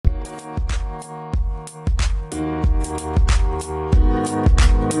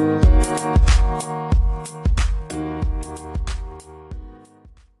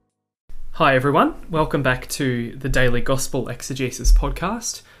Hi everyone, welcome back to the Daily Gospel Exegesis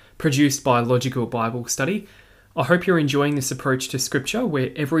podcast, produced by Logical Bible Study. I hope you're enjoying this approach to Scripture where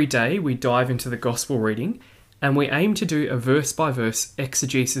every day we dive into the Gospel reading and we aim to do a verse-by-verse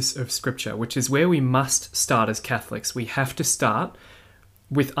exegesis of Scripture, which is where we must start as Catholics. We have to start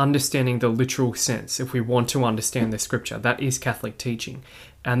with understanding the literal sense if we want to understand the Scripture. That is Catholic teaching.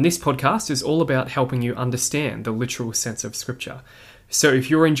 And this podcast is all about helping you understand the literal sense of Scripture. So if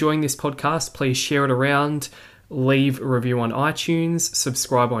you're enjoying this podcast, please share it around, leave a review on iTunes,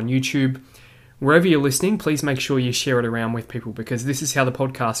 subscribe on YouTube. Wherever you're listening, please make sure you share it around with people because this is how the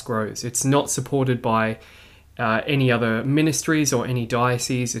podcast grows. It's not supported by any other ministries or any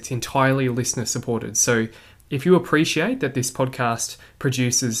diocese. It's entirely listener supported. So if you appreciate that this podcast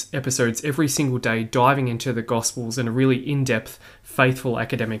produces episodes every single day diving into the Gospels in a really in-depth, faithful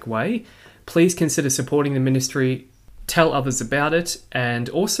academic way, please consider supporting the ministry. Tell others about it, and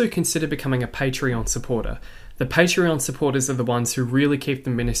also consider becoming a Patreon supporter. The Patreon supporters are the ones who really keep the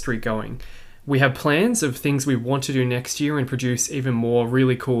ministry going. We have plans of things we want to do next year and produce even more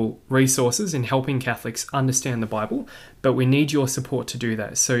really cool resources in helping Catholics understand the Bible, but we need your support to do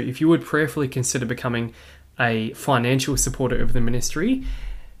that. So if you would prayerfully consider becoming a financial supporter of the ministry,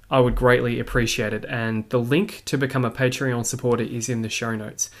 I would greatly appreciate it. And the link to become a Patreon supporter is in the show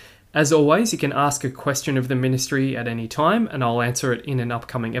notes. As always, you can ask a question of the ministry at any time and I'll answer it in an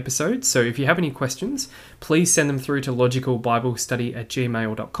upcoming episode. So if you have any questions, please send them through to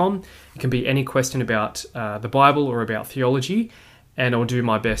logicalbiblestudy@gmail.com. It can be any question about the Bible or about theology, and I'll do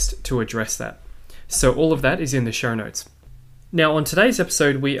my best to address that. So all of that is in the show notes. Now on today's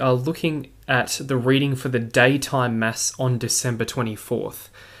episode, we are looking at the reading for the daytime Mass on December 24th.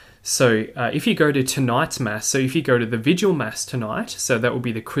 So if you go to tonight's Mass, so if you go to the Vigil Mass tonight, so that will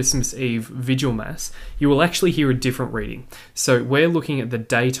be the Christmas Eve Vigil Mass, you will actually hear a different reading. So we're looking at the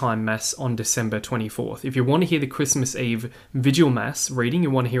daytime Mass on December 24th. If you want to hear the Christmas Eve Vigil Mass reading, you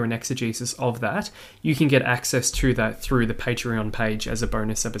want to hear an exegesis of that, you can get access to that through the Patreon page as a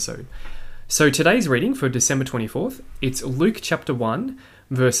bonus episode. So today's reading for December 24th, it's Luke chapter 1,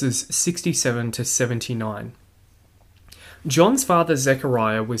 verses 67 to 79. John's father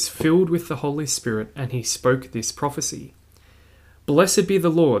Zechariah was filled with the Holy Spirit, and he spoke this prophecy. Blessed be the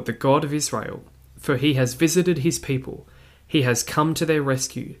Lord, the God of Israel, for he has visited his people. He has come to their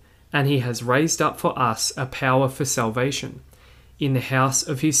rescue, and he has raised up for us a power for salvation in the house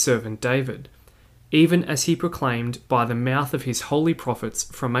of his servant David, even as he proclaimed by the mouth of his holy prophets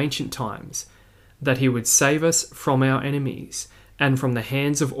from ancient times, that he would save us from our enemies and from the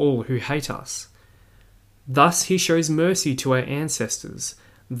hands of all who hate us. Thus he shows mercy to our ancestors.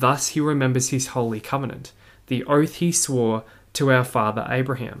 Thus he remembers his holy covenant, the oath he swore to our father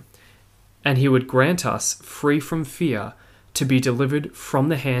Abraham. And he would grant us, free from fear, to be delivered from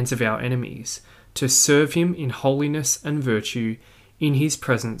the hands of our enemies, to serve him in holiness and virtue in his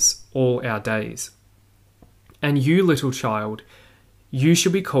presence all our days. And you, little child, you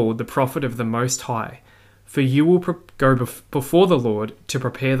shall be called the prophet of the Most High, for you will go before the Lord to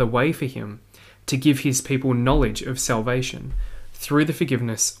prepare the way for him, to give his people knowledge of salvation through the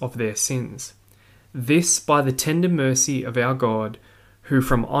forgiveness of their sins. This by the tender mercy of our God, who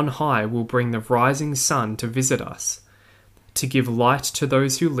from on high will bring the rising sun to visit us, to give light to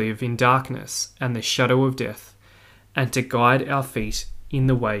those who live in darkness and the shadow of death, and to guide our feet in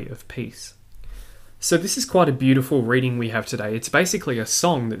the way of peace. So this is quite a beautiful reading we have today. It's basically a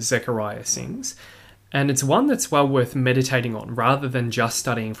song that Zechariah sings, and it's one that's well worth meditating on rather than just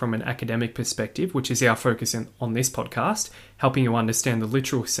studying from an academic perspective, which is our focus on this podcast, helping you understand the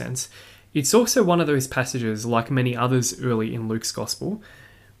literal sense. It's also one of those passages, like many others early in Luke's Gospel,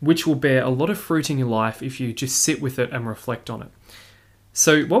 which will bear a lot of fruit in your life if you just sit with it and reflect on it.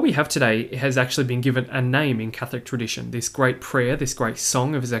 So what we have today has actually been given a name in Catholic tradition. This great prayer, this great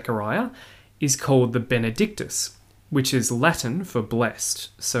song of Zechariah, is called the Benedictus, which is Latin for blessed.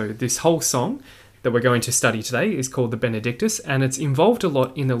 So this whole song that we're going to study today is called the Benedictus, and it's involved a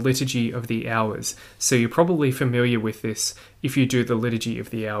lot in the Liturgy of the Hours. So you're probably familiar with this if you do the Liturgy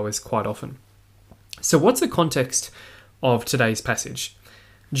of the Hours quite often. So what's the context of today's passage?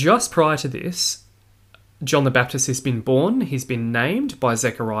 Just prior to this, John the Baptist has been born, he's been named by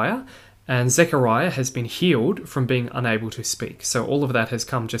Zechariah, and Zechariah has been healed from being unable to speak. So all of that has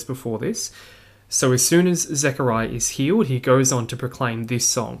come just before this. So as soon as Zechariah is healed, he goes on to proclaim this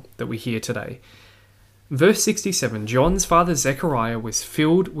song that we hear today. Verse 67, John's father Zechariah was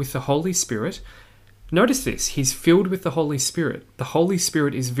filled with the Holy Spirit. Notice this, he's filled with the Holy Spirit. The Holy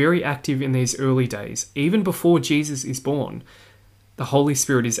Spirit is very active in these early days. Even before Jesus is born, the Holy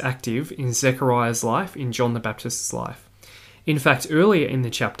Spirit is active in Zechariah's life, in John the Baptist's life. In fact, earlier in the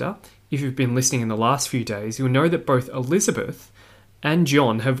chapter, if you've been listening in the last few days, you'll know that both Elizabeth and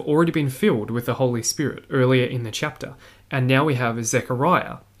John have already been filled with the Holy Spirit earlier in the chapter. And now we have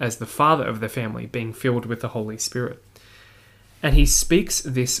Zechariah, as the father of the family, being filled with the Holy Spirit. And he speaks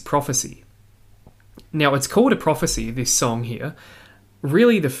this prophecy. Now, it's called a prophecy, this song here.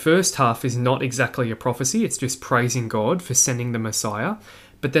 Really, the first half is not exactly a prophecy. It's just praising God for sending the Messiah.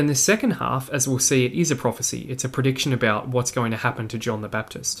 But then the second half, as we'll see, it is a prophecy. It's a prediction about what's going to happen to John the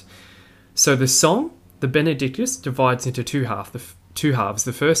Baptist. So the song, the Benedictus, divides into two halves.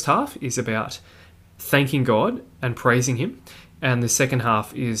 The first half is about thanking God and praising him. And the second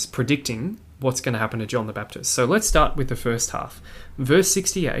half is predicting what's going to happen to John the Baptist. So let's start with the first half. Verse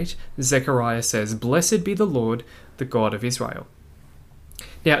 68, Zechariah says, "Blessed be the Lord, the God of Israel."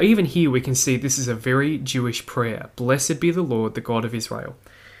 Now, even here we can see this is a very Jewish prayer. Blessed be the Lord, the God of Israel.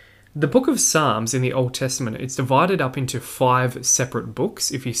 The book of Psalms in the Old Testament, it's divided up into 5 separate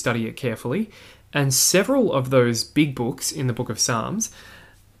books if you study it carefully. And several of those big books in the book of Psalms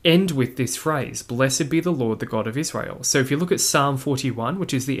end with this phrase, "Blessed be the Lord, the God of Israel." So if you look at Psalm 41,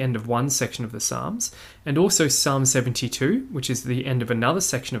 which is the end of one section of the Psalms, and also Psalm 72, which is the end of another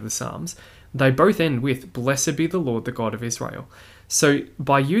section of the Psalms, they both end with, "Blessed be the Lord, the God of Israel." So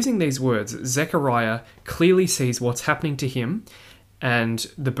by using these words, Zechariah clearly sees what's happening to him and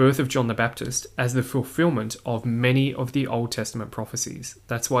the birth of John the Baptist as the fulfillment of many of the Old Testament prophecies.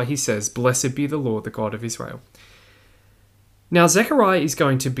 That's why he says, "Blessed be the Lord, the God of Israel." Now, Zechariah is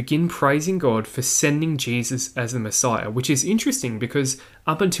going to begin praising God for sending Jesus as the Messiah, which is interesting because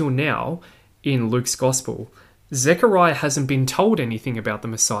up until now, in Luke's Gospel, Zechariah hasn't been told anything about the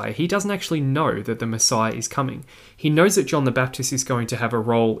Messiah. He doesn't actually know that the Messiah is coming. He knows that John the Baptist is going to have a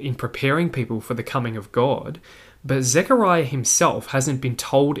role in preparing people for the coming of God, but Zechariah himself hasn't been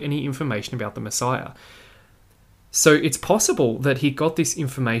told any information about the Messiah. So it's possible that he got this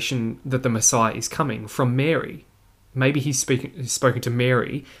information that the Messiah is coming from Mary. Maybe he's spoken to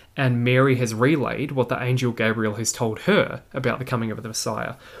Mary, and Mary has relayed what the angel Gabriel has told her about the coming of the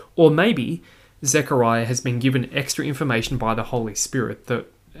Messiah. Or maybe Zechariah has been given extra information by the Holy Spirit that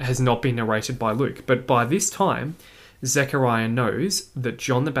has not been narrated by Luke. But by this time, Zechariah knows that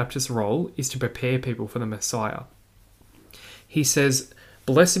John the Baptist's role is to prepare people for the Messiah. He says,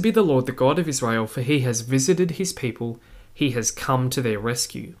 "Blessed be the Lord, the God of Israel, for he has visited his people, he has come to their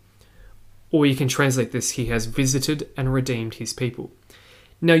rescue." Or you can translate this, "He has visited and redeemed his people."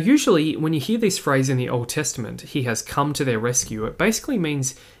 Now, usually when you hear this phrase in the Old Testament, "he has come to their rescue," it basically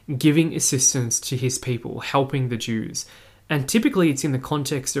means giving assistance to his people, helping the Jews. And typically it's in the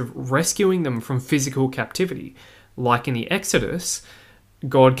context of rescuing them from physical captivity. Like in the Exodus,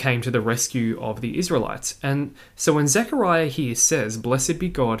 God came to the rescue of the Israelites. And so when Zechariah here says, "Blessed be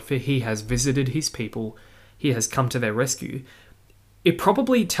God, for he has visited his people, he has come to their rescue," it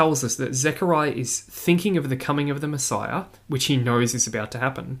probably tells us that Zechariah is thinking of the coming of the Messiah, which he knows is about to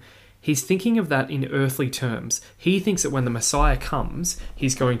happen. He's thinking of that in earthly terms. He thinks that when the Messiah comes,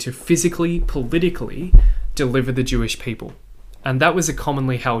 he's going to physically, politically deliver the Jewish people. And that was a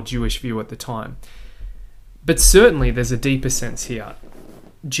commonly held Jewish view at the time. But certainly there's a deeper sense here.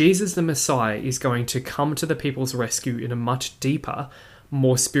 Jesus the Messiah is going to come to the people's rescue in a much deeper,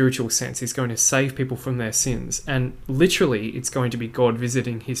 more spiritual sense. He's going to save people from their sins. And literally, it's going to be God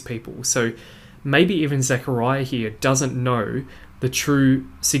visiting his people. So maybe even Zechariah here doesn't know the true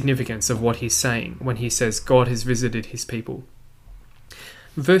significance of what he's saying when he says God has visited his people.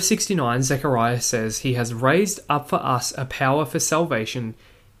 Verse 69, Zechariah says, "He has raised up for us a power for salvation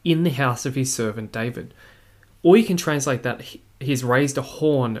in the house of his servant David." Or you can translate that, "He's raised a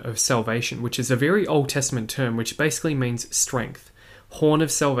horn of salvation," which is a very Old Testament term, which basically means strength. Horn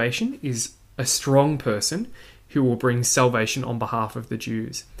of salvation is a strong person who will bring salvation on behalf of the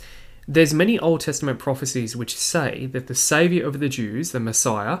Jews. There's many Old Testament prophecies which say that the Saviour of the Jews, the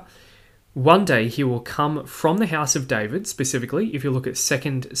Messiah, one day he will come from the house of David. Specifically, if you look at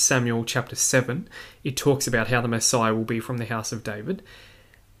 2 Samuel chapter 7, it talks about how the Messiah will be from the house of David.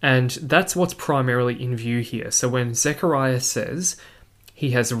 And that's what's primarily in view here. So when Zechariah says,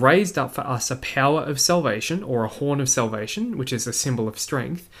 "He has raised up for us a power of salvation," or a horn of salvation, which is a symbol of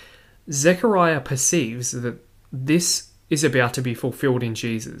strength, Zechariah perceives that this is about to be fulfilled in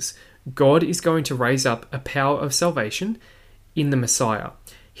Jesus. God is going to raise up a power of salvation in the Messiah.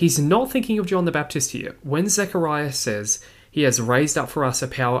 He's not thinking of John the Baptist here. When Zechariah says, "He has raised up for us a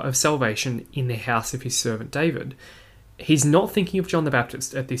power of salvation in the house of his servant David," he's not thinking of John the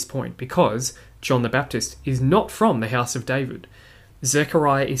Baptist at this point, because John the Baptist is not from the house of David.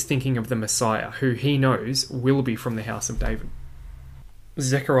 Zechariah is thinking of the Messiah, who he knows will be from the house of David.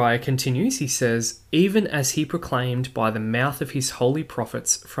 Zechariah continues, he says, even as he proclaimed by the mouth of his holy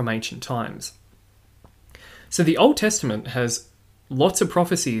prophets from ancient times. So the Old Testament has lots of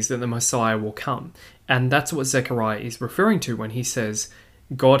prophecies that the Messiah will come, and that's what Zechariah is referring to when he says,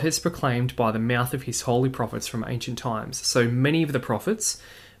 God has proclaimed by the mouth of his holy prophets from ancient times. So many of the prophets,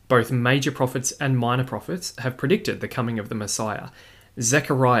 both major prophets and minor prophets, have predicted the coming of the Messiah.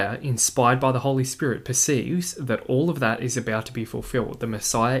 Zechariah, inspired by the Holy Spirit, perceives that all of that is about to be fulfilled. The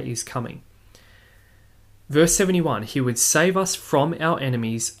Messiah is coming. Verse 71, he would save us from our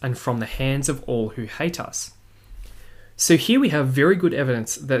enemies and from the hands of all who hate us. So here we have very good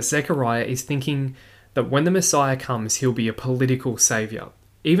evidence that Zechariah is thinking that when the Messiah comes, he'll be a political savior.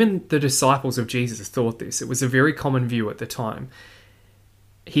 Even the disciples of Jesus thought this. It was a very common view at the time.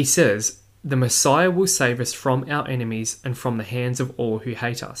 He says, the Messiah will save us from our enemies and from the hands of all who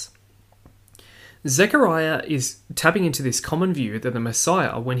hate us. Zechariah is tapping into this common view that the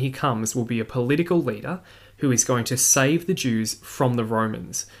Messiah, when he comes, will be a political leader who is going to save the Jews from the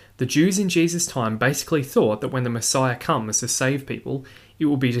Romans. The Jews in Jesus' time basically thought that when the Messiah comes to save people, it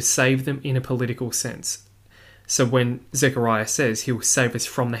will be to save them in a political sense. So when Zechariah says he will save us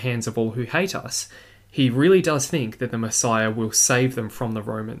from the hands of all who hate us, he really does think that the Messiah will save them from the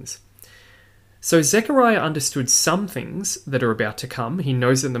Romans. So Zechariah understood some things that are about to come. He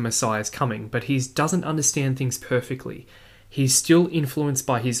knows that the Messiah is coming, but he doesn't understand things perfectly. He's still influenced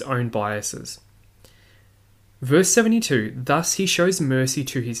by his own biases. Verse 72, thus he shows mercy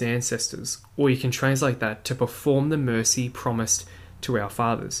to his ancestors, or you can translate that to perform the mercy promised to our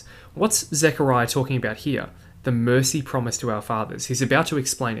fathers. What's Zechariah talking about here? The mercy promised to our fathers. He's about to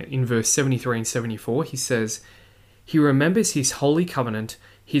explain it. In verse 73 and 74, he says, he remembers his holy covenant,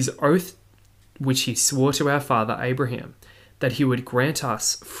 his oath which he swore to our father Abraham, that he would grant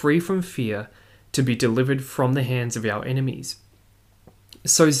us, free from fear, to be delivered from the hands of our enemies.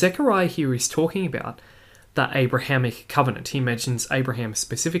 So Zechariah here is talking about the Abrahamic covenant. He mentions Abraham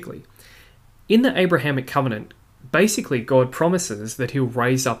specifically. In the Abrahamic covenant, basically God promises that he'll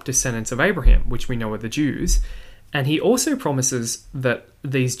raise up descendants of Abraham, which we know are the Jews, and he also promises that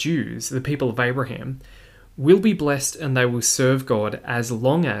these Jews, the people of Abraham, will be blessed and they will serve God as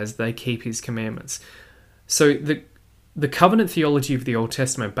long as they keep his commandments. So the covenant theology of the Old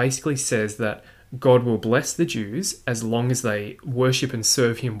Testament basically says that God will bless the Jews as long as they worship and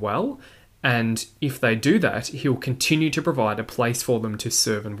serve him well, and if they do that, he'll continue to provide a place for them to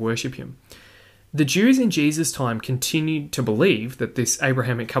serve and worship him. The Jews in Jesus' time continued to believe that this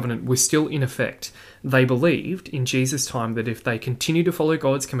Abrahamic covenant was still in effect. They believed in Jesus' time that if they continued to follow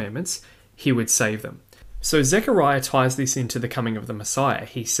God's commandments, he would save them. So Zechariah ties this into the coming of the Messiah.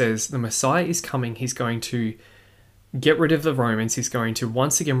 He says the Messiah is coming. He's going to get rid of the Romans. He's going to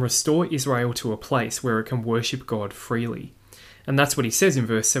once again restore Israel to a place where it can worship God freely. And that's what he says in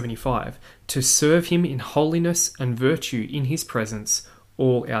verse 75, to serve him in holiness and virtue in his presence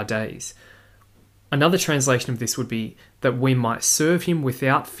all our days. Another translation of this would be that we might serve him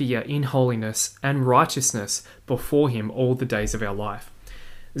without fear in holiness and righteousness before him all the days of our life.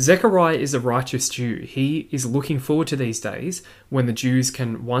 Zechariah is a righteous Jew. He is looking forward to these days when the Jews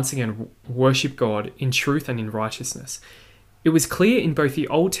can once again worship God in truth and in righteousness. It was clear in both the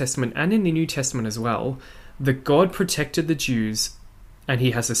Old Testament and in the New Testament as well that God protected the Jews, and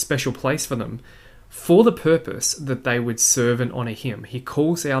he has a special place for them, for the purpose that they would serve and honor him. He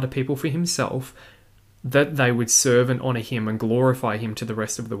calls out a people for himself that they would serve and honor him and glorify him to the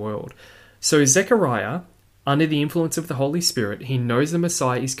rest of the world. So Zechariah, under the influence of the Holy Spirit, he knows the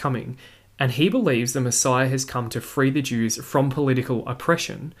Messiah is coming, and he believes the Messiah has come to free the Jews from political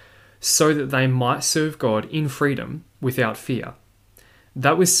oppression so that they might serve God in freedom without fear.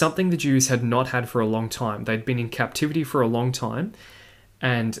 That was something the Jews had not had for a long time. They'd been in captivity for a long time,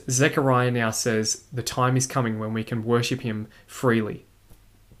 and Zechariah now says the time is coming when we can worship him freely.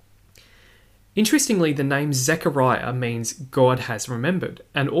 Interestingly, the name Zechariah means God has remembered,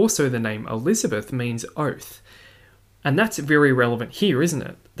 and also the name Elizabeth means oath. And that's very relevant here, isn't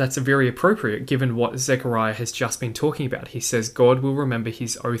it? That's very appropriate given what Zechariah has just been talking about. He says God will remember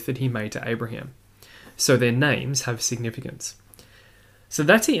his oath that he made to Abraham. So their names have significance. So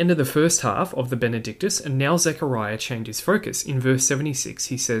that's the end of the first half of the Benedictus, and now Zechariah changes focus. In verse 76,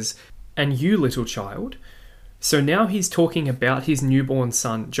 he says, "And you, little child." So now he's talking about his newborn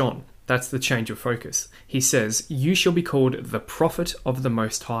son, John. That's the change of focus. He says, "You shall be called the prophet of the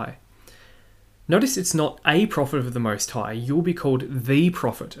Most High." Notice it's not a prophet of the Most High. You'll be called the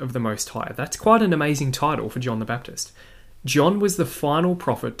prophet of the Most High. That's quite an amazing title for John the Baptist. John was the final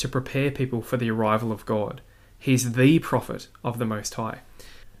prophet to prepare people for the arrival of God. He's the prophet of the Most High.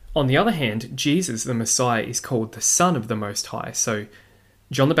 On the other hand, Jesus, the Messiah, is called the Son of the Most High. So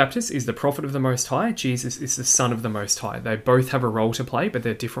John the Baptist is the prophet of the Most High. Jesus is the Son of the Most High. They both have a role to play, but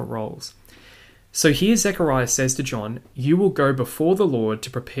they're different roles. So here Zechariah says to John, "You will go before the Lord to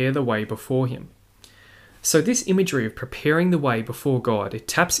prepare the way before him." So this imagery of preparing the way before God, it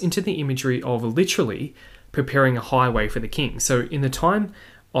taps into the imagery of literally preparing a highway for the king. So in the time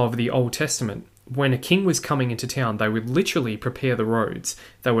of the Old Testament, when a king was coming into town, they would literally prepare the roads.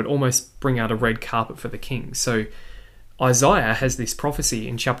 They would almost bring out a red carpet for the king. So Isaiah has this prophecy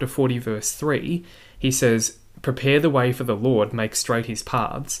in chapter 40, verse 3. He says, "Prepare the way for the Lord, make straight his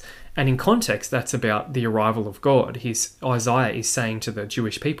paths." And in context, that's about the arrival of God. Isaiah is saying to the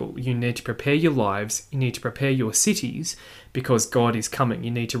Jewish people, you need to prepare your lives, you need to prepare your cities, because God is coming.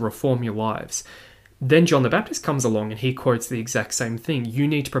 You need to reform your lives. Then John the Baptist comes along and he quotes the exact same thing. You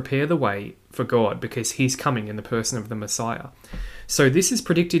need to prepare the way for God because he's coming in the person of the Messiah. So this is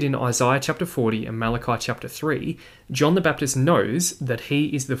predicted in Isaiah chapter 40 and Malachi chapter 3. John the Baptist knows that he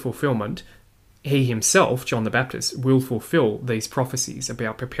is the fulfillment. He himself, John the Baptist, will fulfill these prophecies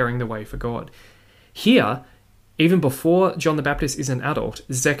about preparing the way for God. Here, even before John the Baptist is an adult,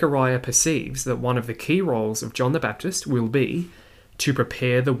 Zechariah perceives that one of the key roles of John the Baptist will be to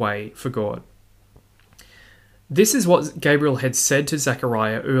prepare the way for God. This is what Gabriel had said to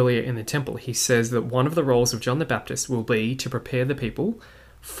Zechariah earlier in the temple. He says that one of the roles of John the Baptist will be to prepare the people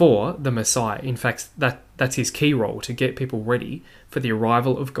for the Messiah. In fact, that's his key role, to get people ready for the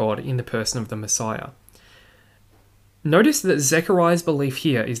arrival of God in the person of the Messiah. Notice that Zechariah's belief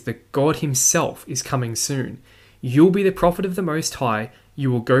here is that God himself is coming soon. You'll be the prophet of the Most High. You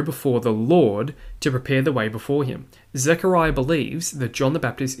will go before the Lord to prepare the way before him. Zechariah believes that John the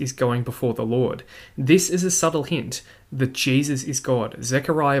Baptist is going before the Lord. This is a subtle hint that Jesus is God.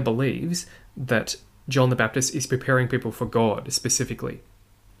 Zechariah believes that John the Baptist is preparing people for God specifically.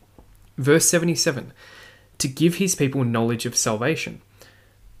 Verse 77, to give his people knowledge of salvation.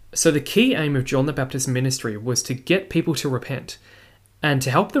 So the key aim of John the Baptist's ministry was to get people to repent and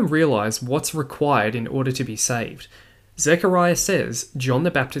to help them realize what's required in order to be saved. Zechariah says John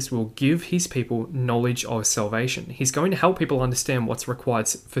the Baptist will give his people knowledge of salvation. He's going to help people understand what's required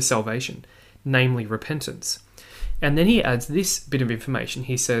for salvation, namely repentance. And then he adds this bit of information.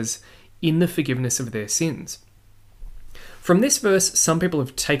 He says, in the forgiveness of their sins. From this verse, some people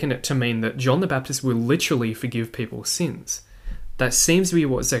have taken it to mean that John the Baptist will literally forgive people's sins. That seems to be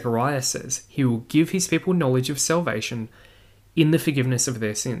what Zechariah says. He will give his people knowledge of salvation in the forgiveness of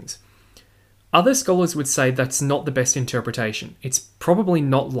their sins. Other scholars would say that's not the best interpretation. It's probably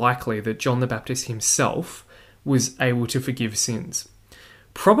not likely that John the Baptist himself was able to forgive sins.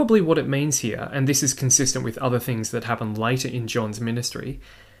 Probably what it means here, and this is consistent with other things that happen later in John's ministry,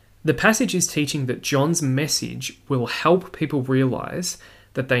 the passage is teaching that John's message will help people realize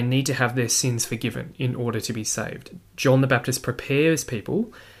that they need to have their sins forgiven in order to be saved. John the Baptist prepares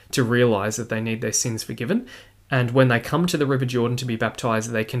people to realize that they need their sins forgiven, and when they come to the River Jordan to be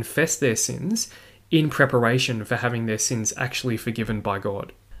baptized, they confess their sins in preparation for having their sins actually forgiven by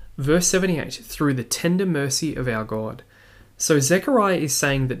God. Verse 78, through the tender mercy of our God. So Zechariah is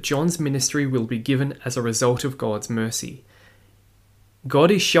saying that John's ministry will be given as a result of God's mercy.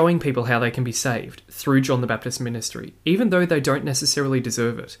 God is showing people how they can be saved through John the Baptist's ministry, even though they don't necessarily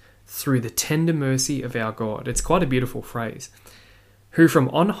deserve it, through the tender mercy of our God. It's quite a beautiful phrase. Who from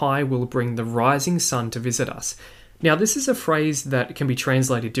on high will bring the rising sun to visit us. Now, this is a phrase that can be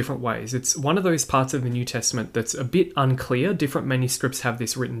translated different ways. It's one of those parts of the New Testament that's a bit unclear. Different manuscripts have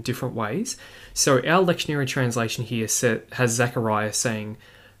this written different ways. So our lectionary translation here has Zechariah saying,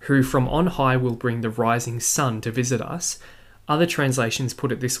 who from on high will bring the rising sun to visit us. Other translations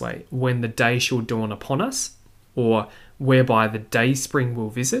put it this way, when the day shall dawn upon us, or whereby the day spring will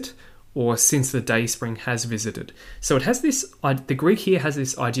visit, or since the day spring has visited. So it has this, the Greek here has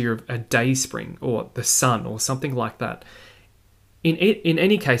this idea of a day spring, or the sun, or something like that. In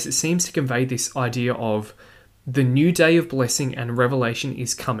any case, it seems to convey this idea of the new day of blessing and revelation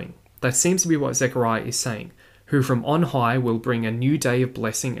is coming. That seems to be what Zechariah is saying, who from on high will bring a new day of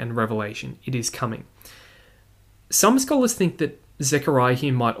blessing and revelation. It is coming. Some scholars think that Zechariah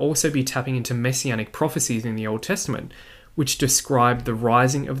here might also be tapping into messianic prophecies in the Old Testament, which describe the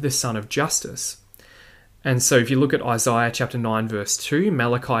rising of the Son of Justice. And so if you look at Isaiah chapter 9 verse 2,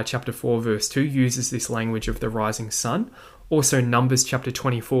 Malachi chapter 4 verse 2 uses this language of the rising sun. Also Numbers chapter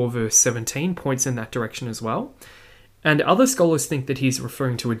 24 verse 17 points in that direction as well. And other scholars think that he's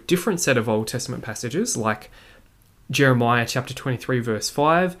referring to a different set of Old Testament passages like Jeremiah chapter 23 verse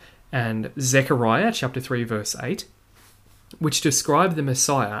 5 and Zechariah chapter 3 verse 8. Which describe the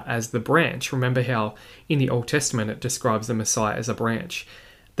Messiah as the branch. Remember how in the Old Testament it describes the Messiah as a branch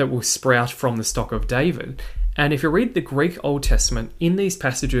that will sprout from the stock of David. And if you read the Greek Old Testament, in these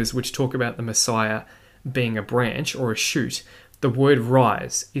passages which talk about the Messiah being a branch or a shoot, the word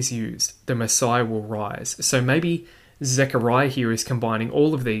rise is used. The Messiah will rise. So maybe Zechariah here is combining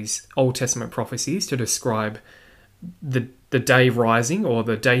all of these Old Testament prophecies to describe the day rising or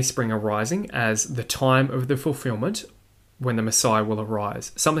the day spring arising as the time of the fulfillment when the Messiah will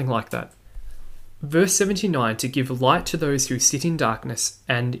arise. Something like that. Verse 79, to give light to those who sit in darkness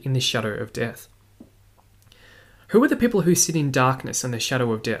and in the shadow of death. Who are the people who sit in darkness and the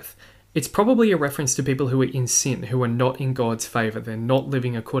shadow of death? It's probably a reference to people who are in sin, who are not in God's favour. They're not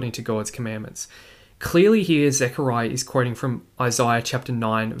living according to God's commandments. Clearly here, Zechariah is quoting from Isaiah chapter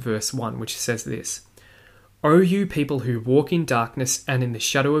 9, verse 1, which says this, O you people who walk in darkness and in the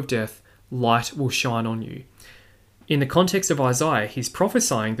shadow of death, light will shine on you. In the context of Isaiah, he's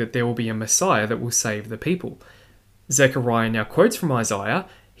prophesying that there will be a Messiah that will save the people. Zechariah now quotes from Isaiah.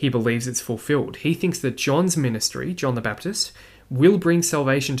 He believes it's fulfilled. He thinks that John's ministry, John the Baptist, will bring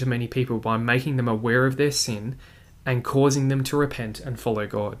salvation to many people by making them aware of their sin and causing them to repent and follow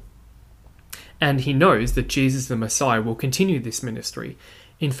God. And he knows that Jesus the Messiah will continue this ministry.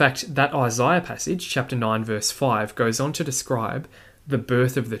 In fact, that Isaiah passage, chapter 9, verse 5, goes on to describe the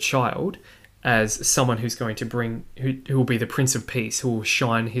birth of the child as someone who's going to bring, who will be the Prince of Peace, who will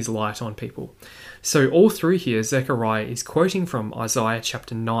shine his light on people. So all through here, Zechariah is quoting from Isaiah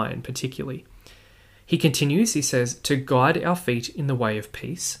chapter 9 particularly. He continues, he says, to guide our feet in the way of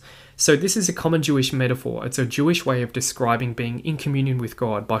peace. So this is a common Jewish metaphor. It's a Jewish way of describing being in communion with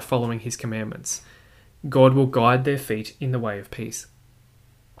God by following his commandments. God will guide their feet in the way of peace.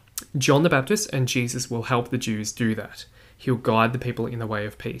 John the Baptist and Jesus will help the Jews do that. He'll guide the people in the way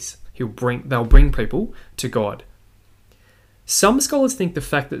of peace. They'll bring people to God. Some scholars think the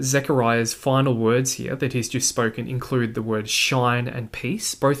fact that Zechariah's final words here that he's just spoken include the words shine and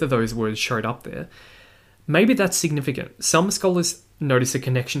peace. Both of those words showed up there. Maybe that's significant. Some scholars notice a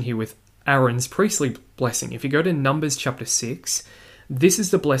connection here with Aaron's priestly blessing. If you go to Numbers chapter 6, this is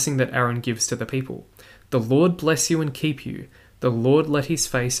the blessing that Aaron gives to the people. The Lord bless you and keep you. The Lord let his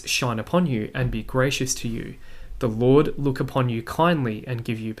face shine upon you and be gracious to you. The Lord look upon you kindly and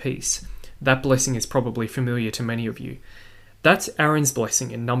give you peace. That blessing is probably familiar to many of you. That's Aaron's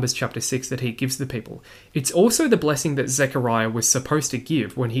blessing in Numbers chapter 6 that he gives the people. It's also the blessing that Zechariah was supposed to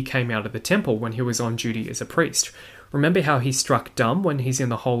give when he came out of the temple when he was on duty as a priest. Remember how he struck dumb when he's in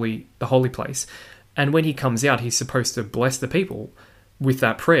the holy place? And when he comes out, he's supposed to bless the people with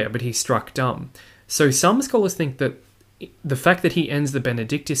that prayer, but he struck dumb. So some scholars think that the fact that he ends the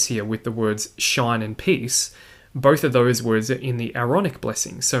Benedictus here with the words shine and peace, both of those words are in the Aaronic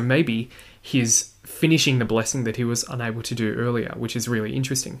blessing. So maybe he's finishing the blessing that he was unable to do earlier, which is really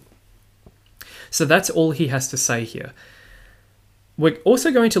interesting. So that's all he has to say here. We're also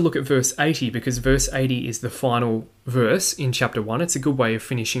going to look at verse 80 because verse 80 is the final verse in chapter 1. It's a good way of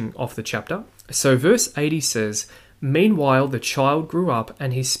finishing off the chapter. So verse 80 says, Meanwhile the child grew up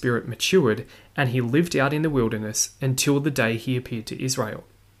and his spirit matured, and he lived out in the wilderness until the day he appeared to Israel.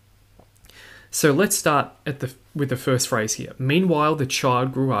 So let's start with the first phrase here. Meanwhile, the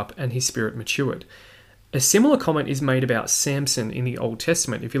child grew up and his spirit matured. A similar comment is made about Samson in the Old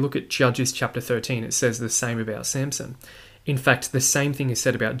Testament. If you look at Judges chapter 13, it says the same about Samson. In fact, the same thing is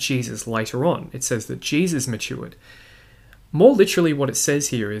said about Jesus later on. It says that Jesus matured. More literally, what it says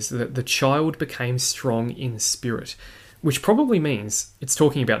here is that the child became strong in spirit, which probably means, it's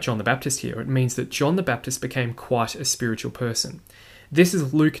talking about John the Baptist here, it means that John the Baptist became quite a spiritual person. This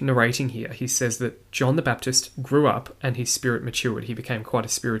is Luke narrating here. He says that John the Baptist grew up and his spirit matured. He became quite a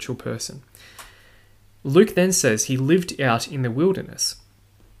spiritual person. Luke then says he lived out in the wilderness.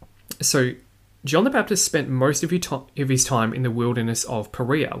 So John the Baptist spent most of his time in the wilderness of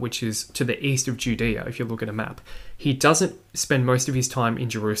Perea, which is to the east of Judea, if you look at a map. He doesn't spend most of his time in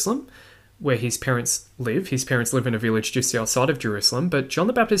Jerusalem, where his parents live. His parents live in a village just outside of Jerusalem, but John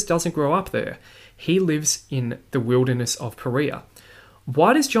the Baptist doesn't grow up there. He lives in the wilderness of Perea.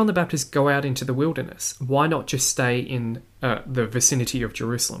 Why does John the Baptist go out into the wilderness? Why not just stay in the vicinity of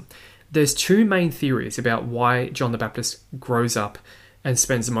Jerusalem? There's two main theories about why John the Baptist grows up and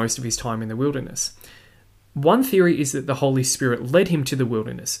spends most of his time in the wilderness. One theory is that the Holy Spirit led him to the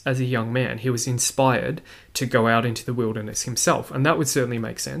wilderness as a young man. He was inspired to go out into the wilderness himself, and that would certainly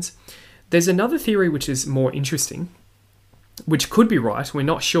make sense. There's another theory which is more interesting, which could be right, we're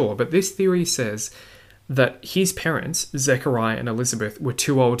not sure, but this theory says that his parents, Zechariah and Elizabeth, were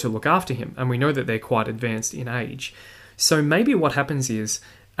too old to look after him, and we know that they're quite advanced in age. So maybe what happens is,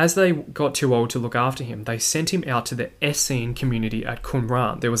 as they got too old to look after him, they sent him out to the Essene community at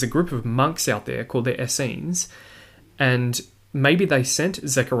Qumran. There was a group of monks out there called the Essenes, and maybe they sent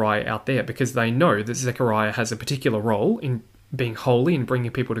Zechariah out there because they know that Zechariah has a particular role in being holy and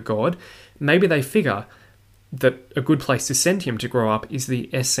bringing people to God. Maybe they figure that a good place to send him to grow up is the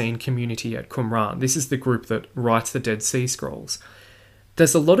Essene community at Qumran. This is the group that writes the Dead Sea Scrolls.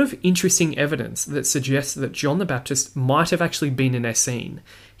 There's a lot of interesting evidence that suggests that John the Baptist might have actually been an Essene.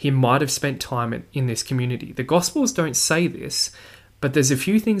 He might have spent time in this community. The Gospels don't say this, but there's a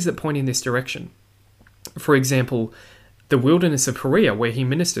few things that point in this direction. For example, the wilderness of Perea, where he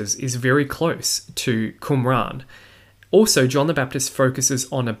ministers, is very close to Qumran. Also, John the Baptist focuses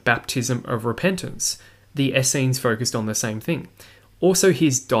on a baptism of repentance. The Essenes focused on the same thing. Also,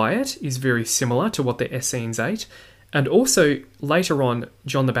 his diet is very similar to what the Essenes ate. And also, later on,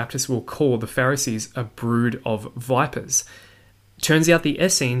 John the Baptist will call the Pharisees a brood of vipers. Turns out the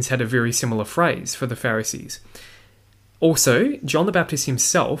Essenes had a very similar phrase for the Pharisees. Also, John the Baptist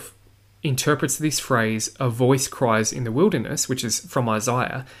himself interprets this phrase, "a voice cries in the wilderness," which is from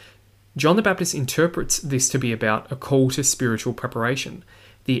Isaiah. John the Baptist interprets this to be about a call to spiritual preparation.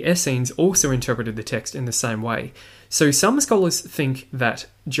 The Essenes also interpreted the text in the same way. So some scholars think that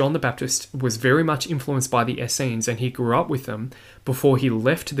John the Baptist was very much influenced by the Essenes and he grew up with them before he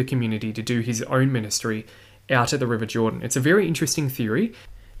left the community to do his own ministry out at the River Jordan. It's a very interesting theory.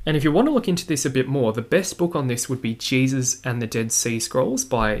 And if you want to look into this a bit more, the best book on this would be Jesus and the Dead Sea Scrolls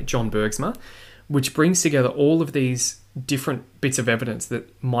by John Bergsma, which brings together all of these different bits of evidence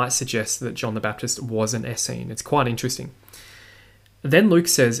that might suggest that John the Baptist was an Essene. It's quite interesting. Then Luke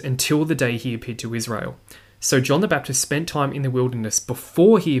says, until the day he appeared to Israel. So John the Baptist spent time in the wilderness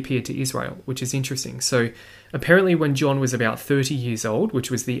before he appeared to Israel, which is interesting. So apparently when John was about 30 years old, which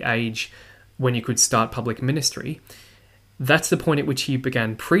was the age when you could start public ministry, that's the point at which he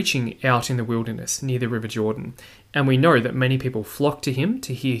began preaching out in the wilderness near the River Jordan. And we know that many people flocked to him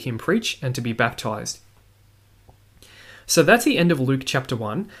to hear him preach and to be baptized. So that's the end of Luke chapter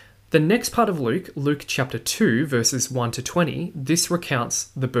 1. The next part of Luke, Luke chapter 2, verses 1 to 20, this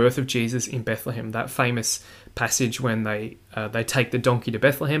recounts the birth of Jesus in Bethlehem, that famous passage when they take the donkey to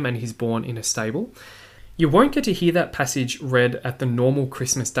Bethlehem and he's born in a stable. You won't get to hear that passage read at the normal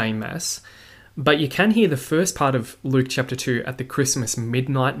Christmas Day Mass, but you can hear the first part of Luke chapter 2 at the Christmas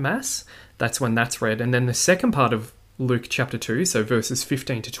Midnight Mass. That's when that's read. And then the second part of Luke chapter 2, so verses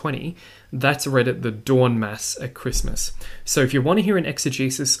 15 to 20, that's read at the Dawn Mass at Christmas. So if you want to hear an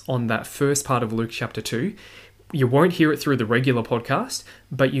exegesis on that first part of Luke chapter 2, you won't hear it through the regular podcast,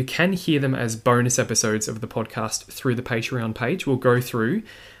 but you can hear them as bonus episodes of the podcast through the Patreon page. We'll go through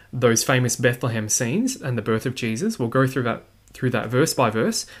those famous Bethlehem scenes and the birth of Jesus. We'll go through that verse by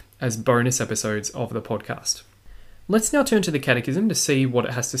verse as bonus episodes of the podcast. Let's now turn to the Catechism to see what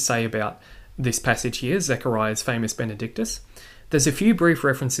it has to say about this passage here, Zechariah's famous Benedictus. There's a few brief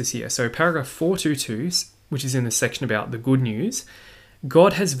references here. So paragraph 422, which is in the section about the good news,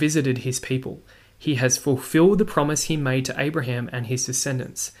 God has visited his people. He has fulfilled the promise he made to Abraham and his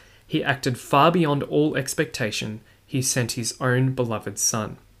descendants. He acted far beyond all expectation. He sent his own beloved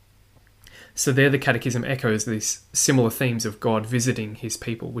Son. So there the Catechism echoes these similar themes of God visiting his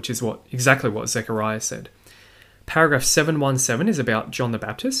people, which is exactly what Zechariah said. Paragraph 717 is about John the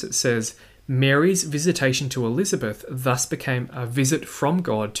Baptist. It says, Mary's visitation to Elizabeth thus became a visit from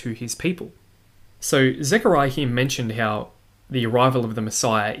God to his people. So Zechariah here mentioned how the arrival of the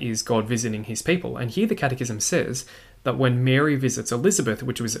Messiah is God visiting his people. And here the Catechism says that when Mary visits Elizabeth,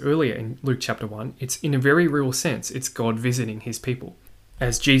 which was earlier in Luke chapter 1, it's in a very real sense, it's God visiting his people,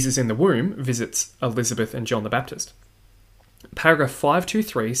 as Jesus in the womb visits Elizabeth and John the Baptist. Paragraph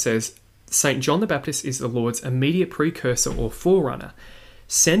 523 says, St. John the Baptist is the Lord's immediate precursor or forerunner,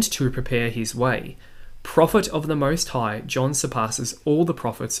 sent to prepare his way. Prophet of the Most High, John surpasses all the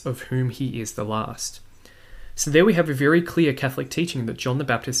prophets, of whom he is the last. So there we have a very clear Catholic teaching that John the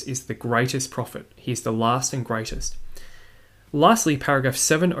Baptist is the greatest prophet. He is the last and greatest. Lastly, paragraph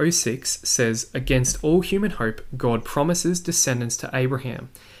 706 says, Against all human hope, God promises descendants to Abraham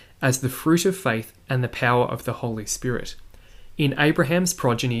as the fruit of faith and the power of the Holy Spirit. In Abraham's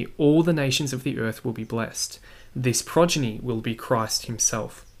progeny, all the nations of the earth will be blessed. This progeny will be Christ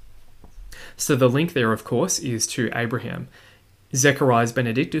himself. So the link there, of course, is to Abraham. Zechariah's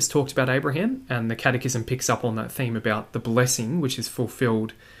Benedictus talked about Abraham, and the Catechism picks up on that theme about the blessing which is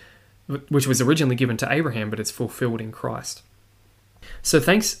fulfilled, which was originally given to Abraham, but it's fulfilled in Christ. So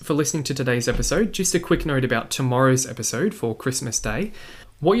thanks for listening to today's episode. Just a quick note about tomorrow's episode for Christmas Day.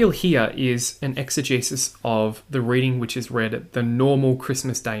 What you'll hear is an exegesis of the reading which is read at the normal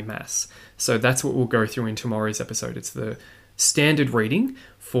Christmas Day Mass. So that's what we'll go through in tomorrow's episode. It's the standard reading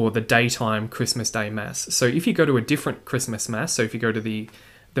for the daytime Christmas Day Mass. So if you go to a different Christmas Mass, so if you go to the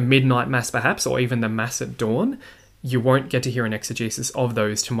midnight Mass perhaps, or even the Mass at dawn, You won't get to hear an exegesis of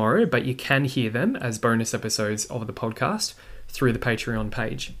those tomorrow, but you can hear them as bonus episodes of the podcast through the Patreon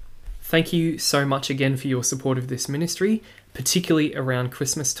page. Thank you so much again for your support of this ministry, particularly around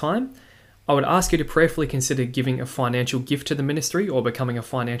Christmas time. I would ask you to prayerfully consider giving a financial gift to the ministry or becoming a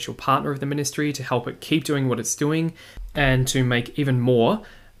financial partner of the ministry to help it keep doing what it's doing and to make even more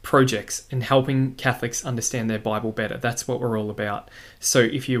projects in helping Catholics understand their Bible better. That's what we're all about. So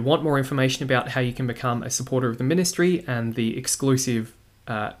if you want more information about how you can become a supporter of the ministry and the exclusive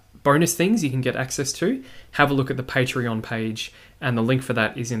bonus things you can get access to, have a look at the Patreon page, and the link for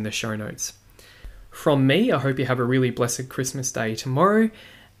that is in the show notes. From me, I hope you have a really blessed Christmas day tomorrow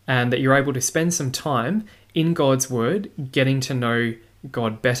and that you're able to spend some time in God's Word, getting to know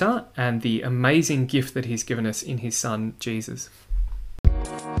God better and the amazing gift that He's given us in His Son, Jesus.